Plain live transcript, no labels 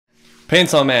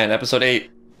Chainsaw Man, episode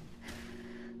 8.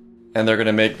 And they're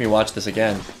gonna make me watch this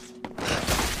again.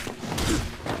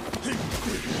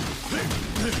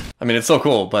 I mean, it's so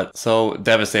cool, but so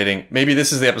devastating. Maybe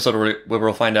this is the episode where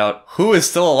we'll find out who is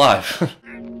still alive.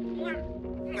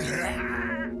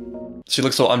 She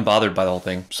looks so unbothered by the whole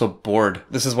thing. So bored.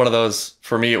 This is one of those,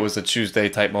 for me, it was a Tuesday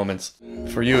type moments.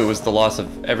 For you, it was the loss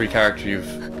of every character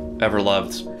you've ever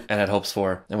loved and had hopes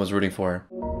for and was rooting for.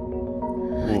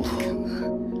 Oof.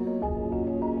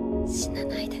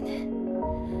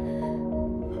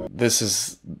 This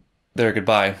is their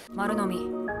goodbye.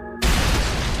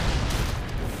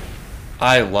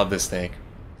 I love this snake.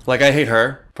 Like, I hate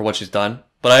her for what she's done,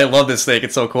 but I love this snake.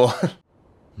 It's so cool.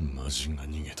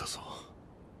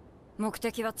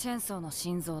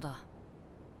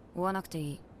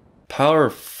 Power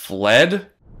fled?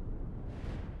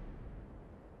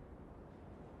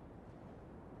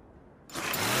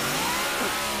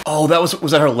 Oh,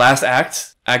 was that her last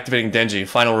act? Activating Denji,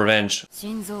 final revenge.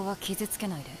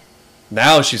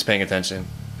 Now she's paying attention.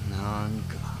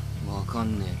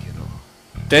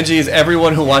 Denji is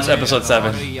everyone who watched episode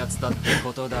 7.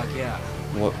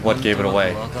 What gave it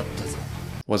away?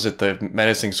 Was it the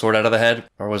menacing sword out of the head?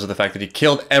 Or was it the fact that he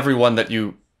killed everyone that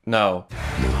you know?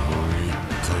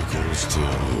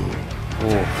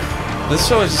 Ooh. This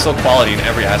show is so quality in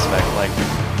every aspect. Like,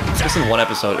 just in one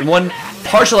episode. In one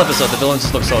partial episode, the villains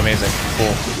just look so amazing.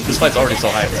 Cool. This fight's already so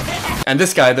hyped. And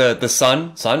this guy, the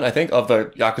son, I think, of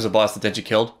the Yakuza boss that Denji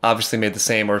killed, obviously made the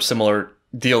same or similar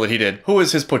deal that he did. Who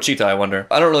is his Pochita, I wonder?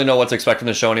 I don't really know what to expect from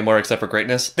the show anymore except for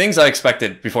greatness. Things I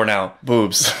expected before now.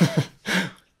 Boobs.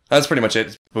 That's pretty much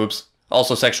it. Boobs.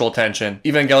 Also sexual tension.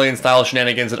 Evangelion-style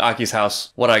shenanigans at Aki's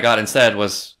house. What I got instead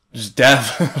was just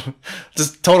death.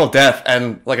 Just total death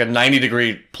and like a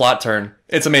 90-degree plot turn.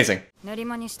 It's amazing.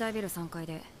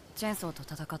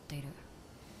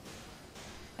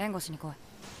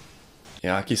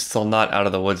 Yeah, Aki's still not out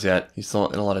of the woods yet. He's still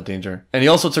in a lot of danger. And he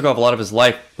also took off a lot of his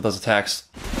life with those attacks.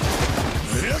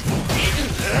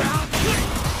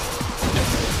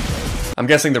 I'm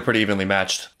guessing they're pretty evenly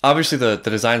matched. Obviously the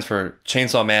designs for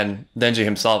Chainsaw Man, Denji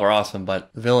himself are awesome,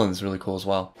 but the villain is really cool as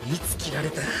well. He's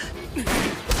getting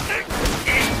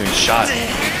shot.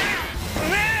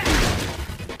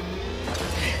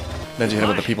 Denji hit him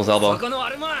with the people's elbow.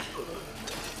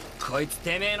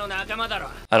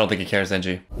 I don't think he cares,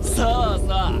 Denji.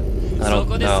 I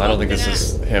don't think this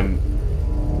is him.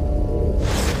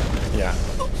 Yeah.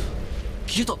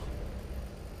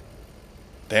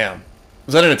 Damn.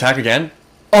 Was that an attack again?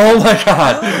 Oh my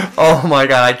god! Oh my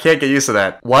god, I can't get used to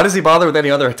that. Why does he bother with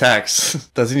any other attacks?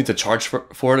 Does he need to charge for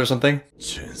it or something?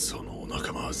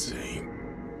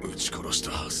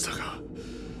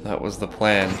 That was the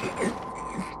plan.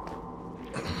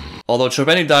 Although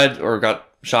Chobeni died or got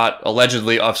shot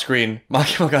allegedly off screen,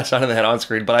 Makima got shot in the head on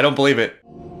screen, but I don't believe it.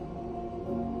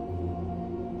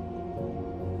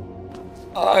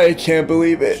 I can't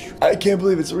believe it. I can't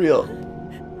believe it's real.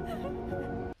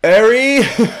 Eri?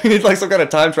 We need like some kind of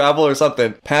time travel or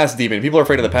something. Past demon. People are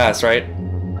afraid of the past, right?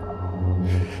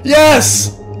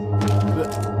 Yes!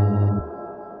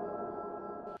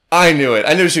 I knew it.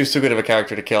 I knew she was too good of a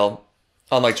character to kill.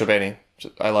 Unlike Chobeni.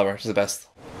 I love her. She's the best.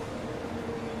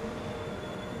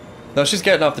 No, she's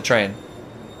getting off the train.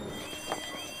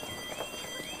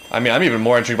 I mean, I'm even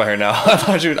more intrigued by her now. I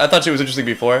thought she was interesting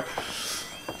before.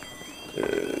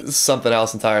 Something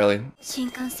else entirely.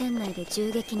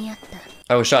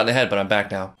 I was shot in the head, but I'm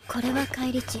back now.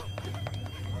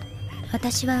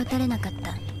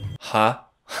 Huh?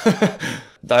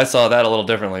 I saw that a little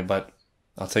differently, but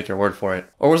I'll take your word for it.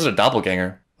 Or was it a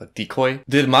doppelganger? A decoy?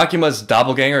 Did Makima's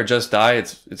doppelganger just die?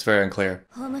 It's very unclear.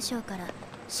 What are we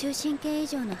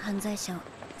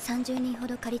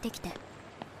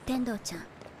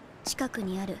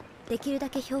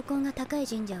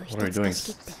doing?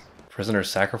 Prisoner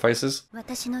sacrifices?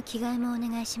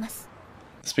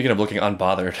 Speaking of looking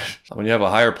unbothered, when you have a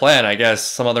higher plan, I guess,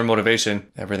 some other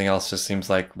motivation, everything else just seems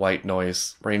like white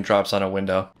noise. Raindrops on a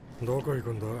window.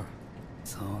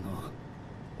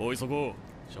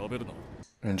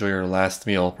 Enjoy your last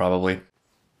meal, probably.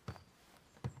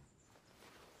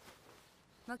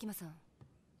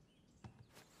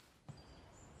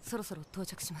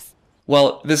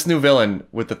 Well, this new villain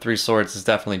with the 3 swords is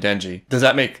definitely Denji. Does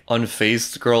that make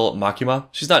unfazed girl Makima?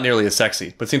 She's not nearly as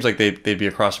sexy, but it seems like they'd be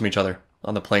across from each other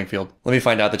on the playing field. Let me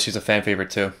find out that she's a fan favorite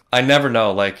too. I never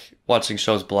know, like, watching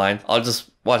shows blind. I'll just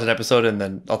watch an episode and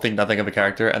then I'll think nothing of a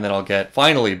character and then I'll get,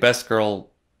 finally, best girl,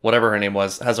 whatever her name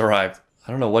was, has arrived.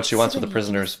 I don't know what she wants with the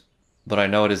prisoners, but I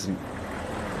know it isn't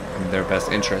in their best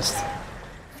interest.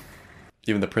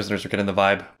 Even the prisoners are getting the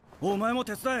vibe.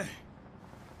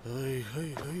 Man,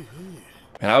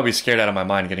 I would be scared out of my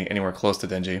mind getting anywhere close to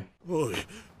Denji.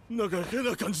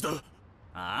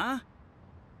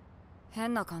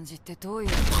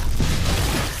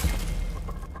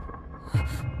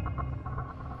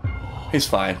 He's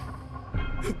fine.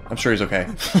 I'm sure he's okay.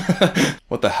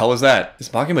 What the hell is that? Is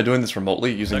Makima doing this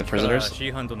remotely using the prisoners?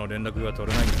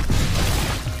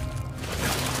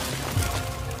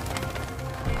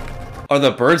 Are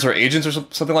the birds her agents or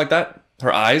something like that?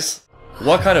 Her eyes?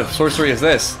 What kind of sorcery is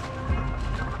this?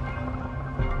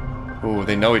 Ooh,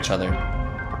 they know each other.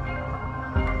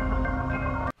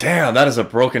 Damn, that is a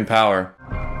broken power.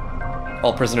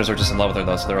 All prisoners are just in love with her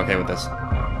though, so they're okay with this.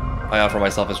 I offer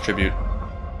myself as tribute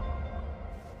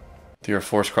to your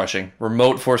force crushing.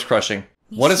 Remote force crushing.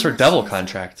 What is her devil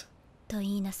contract?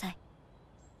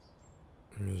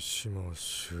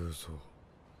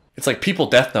 It's like People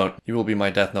Death Note. You will be my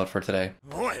Death Note for today.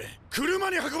 Oh,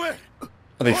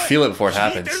 they feel it before it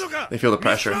happens. They feel the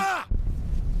pressure.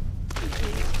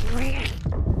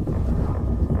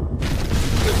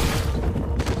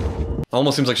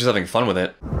 Almost seems like she's having fun with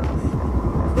it.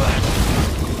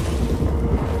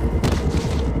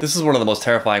 This is one of the most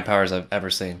terrifying powers I've ever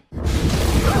seen.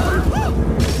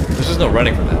 There's just no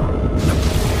running from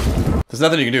that. There's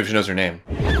nothing you can do if she knows your name.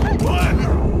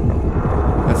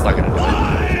 That's not gonna do it.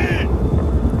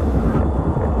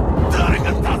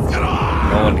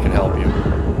 No one can help you.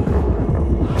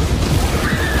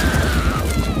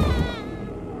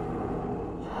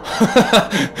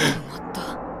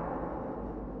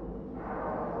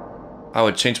 I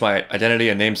would change my identity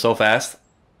and name so fast.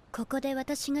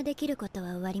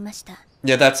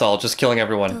 Yeah, that's all. Just killing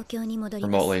everyone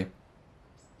remotely.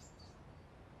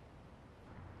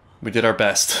 We did our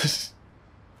best.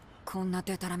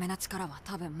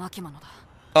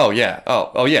 Oh yeah.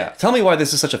 Oh yeah. Tell me why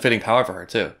this is such a fitting power for her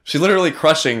too. She's literally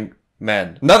crushing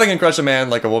men. Nothing can crush a man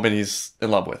like a woman he's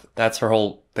in love with. That's her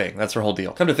whole thing. That's her whole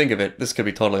deal. Come to think of it, this could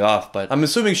be totally off, but I'm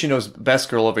assuming she knows Best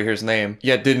Girl over here's name,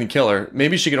 yet didn't kill her.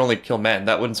 Maybe she could only kill men.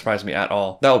 That wouldn't surprise me at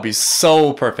all. That would be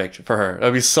so perfect for her. That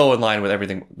would be so in line with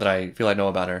everything that I feel I know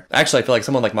about her. Actually, I feel like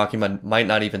someone like Makima might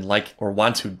not even like or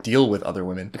want to deal with other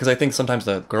women, because I think sometimes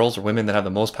the girls or women that have the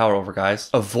most power over guys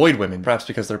avoid women, perhaps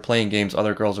because they're playing games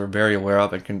other girls are very aware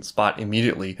of and can spot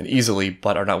immediately and easily,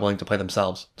 but are not willing to play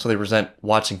themselves. So they resent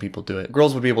watching people do it.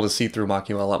 Girls would be able to see through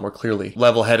Makima a lot more clearly,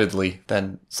 level-headedly,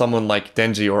 than someone like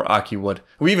Denji or Aki would.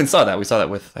 We even saw that. We saw that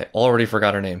with, I already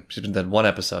forgot her name. She's been dead one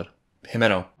episode.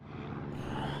 Himeno.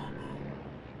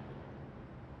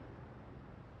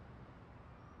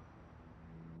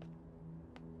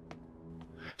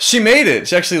 She made it!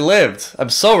 She actually lived!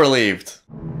 I'm so relieved.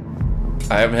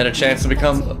 I haven't had a chance to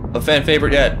become a fan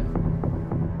favorite yet.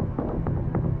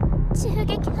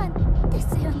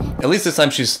 At least this time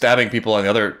she's stabbing people on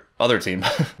the other team.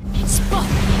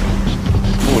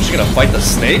 Ooh, is she gonna fight the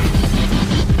snake?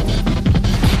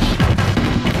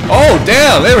 Oh,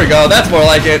 damn! There we go. That's more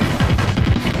like it.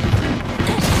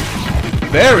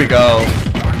 There we go.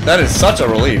 That is such a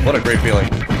relief. What a great feeling.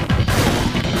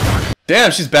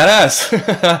 Damn, she's badass.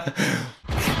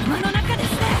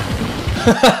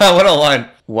 What a line.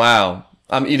 Wow.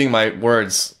 I'm eating my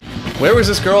words. Where was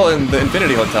this girl in the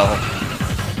Infinity Hotel?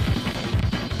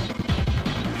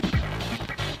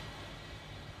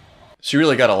 She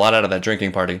really got a lot out of that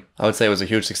drinking party. I would say it was a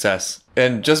huge success.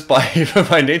 And just by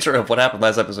by nature of what happened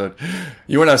last episode,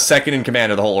 you are now second in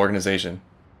command of the whole organization.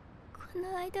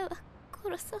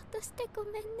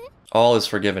 All is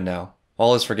forgiven now.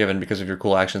 All is forgiven because of your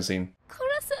cool action scene.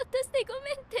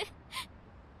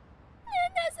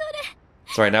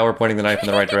 It's alright, now we're pointing the knife in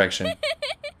the right direction.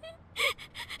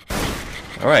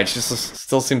 Alright, she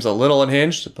still seems a little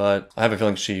unhinged, but I have a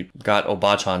feeling she got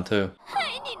Obachan too.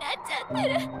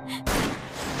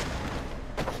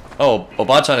 Oh,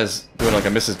 Obachan is doing like a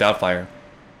Mrs. Doubtfire.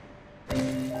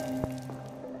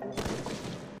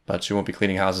 But she won't be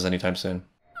cleaning houses anytime soon.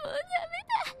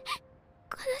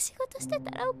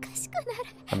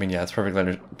 I mean, yeah, it's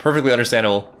perfectly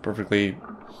understandable. Perfectly...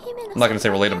 I'm not gonna say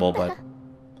relatable, but...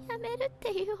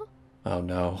 Oh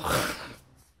no.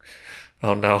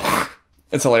 Oh no.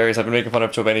 It's hilarious. I've been making fun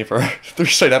of Chobeni for 3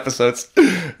 straight episodes.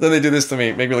 Then they do this to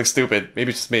me. Make me look stupid.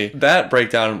 Maybe it's just me. That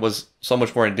breakdown was so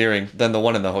much more endearing than the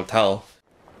one in the hotel.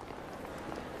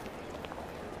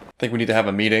 I think we need to have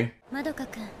a meeting. I don't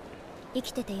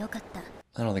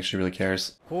think she really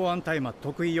cares.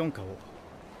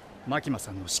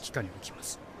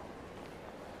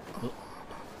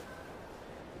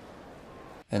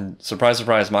 And surprise,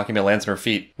 surprise, Makima lands on her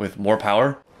feet with more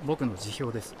power.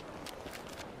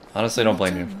 Honestly, I don't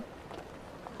blame you.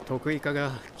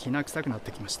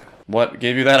 What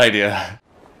gave you that idea?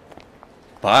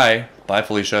 Bye. Bye. Bye,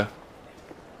 Felicia.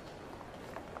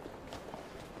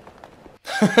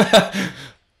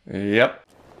 Yep.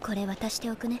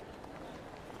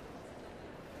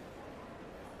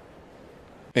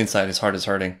 Inside, his heart is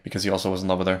hurting because he also was in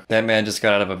love with her. That man just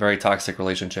got out of a very toxic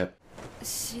relationship.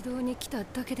 指導に来た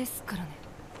だけですからね。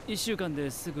1週間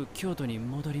ですぐ京都に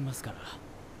戻りますから。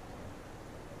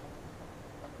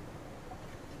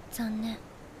残念。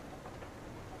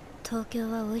東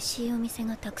京は美味しいお店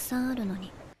がたくさんあるの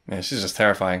に。Man, she's just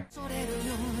terrifying.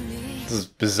 This is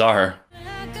bizarre.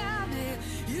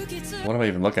 What am I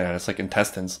even looking at? It's like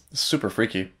intestines. It's super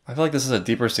freaky. I feel like this is a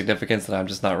deeper significance that I'm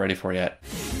just not ready for yet.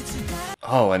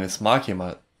 Oh, and it's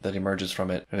Makima that emerges from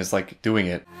it and is like doing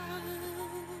it.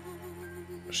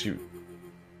 She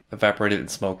evaporated in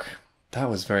smoke. That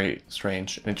was very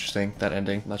strange and interesting, that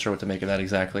ending. Not sure what to make of that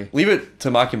exactly. Leave it to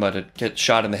Makima to get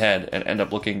shot in the head and end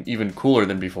up looking even cooler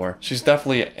than before. She's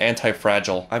definitely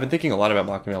anti-fragile. I've been thinking a lot about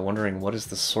Makima, wondering what is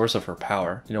the source of her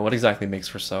power? You know, what exactly makes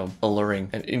her so alluring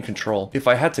and in control? If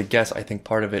I had to guess, I think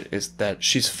part of it is that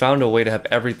she's found a way to have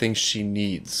everything she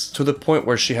needs, to the point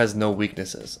where she has no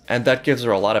weaknesses. And that gives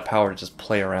her a lot of power to just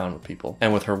play around with people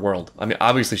and with her world. I mean,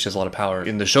 obviously she has a lot of power.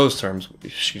 In the show's terms,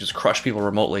 she can just crush people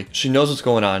remotely. She knows what's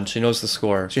going on. She knows the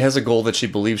score. She has a goal that she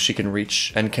believes she can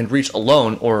reach and can reach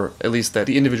alone, or at least that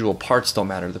the individual parts don't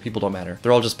matter, the people don't matter.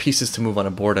 They're all just pieces to move on a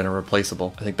board and are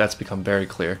replaceable. I think that's become very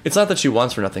clear. It's not that she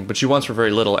wants for nothing, but she wants for very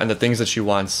little, and the things that she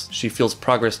wants, she feels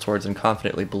progress towards and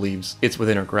confidently believes it's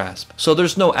within her grasp. So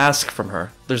there's no ask from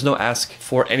her. There's no ask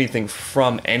for anything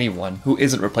from anyone who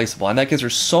isn't replaceable, and that gives her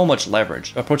so much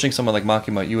leverage. Approaching someone like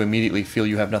Makima, you immediately feel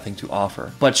you have nothing to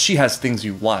offer, but she has things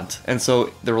you want, and so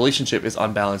the relationship is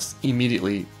unbalanced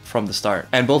immediately from the start.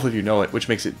 And both of you know it, which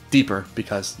makes it deeper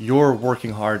because you're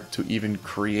working hard to even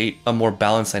create a more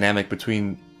balanced dynamic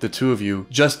between the two of you.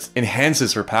 Just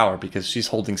enhances her power because she's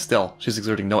holding still. She's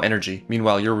exerting no energy.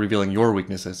 Meanwhile, you're revealing your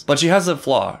weaknesses. But she has a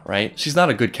flaw, right? She's not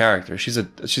a good character. She's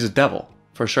a devil.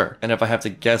 For sure. And if I have to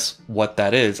guess what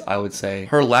that is, I would say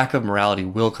her lack of morality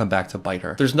will come back to bite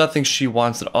her. There's nothing she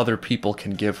wants that other people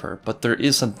can give her, but there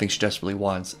is something she desperately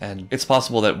wants. And it's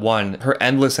possible that one, her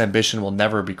endless ambition will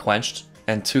never be quenched,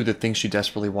 and two, the thing she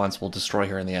desperately wants will destroy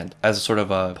her in the end, as a sort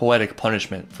of a poetic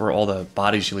punishment for all the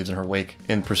bodies she leaves in her wake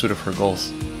in pursuit of her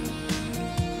goals.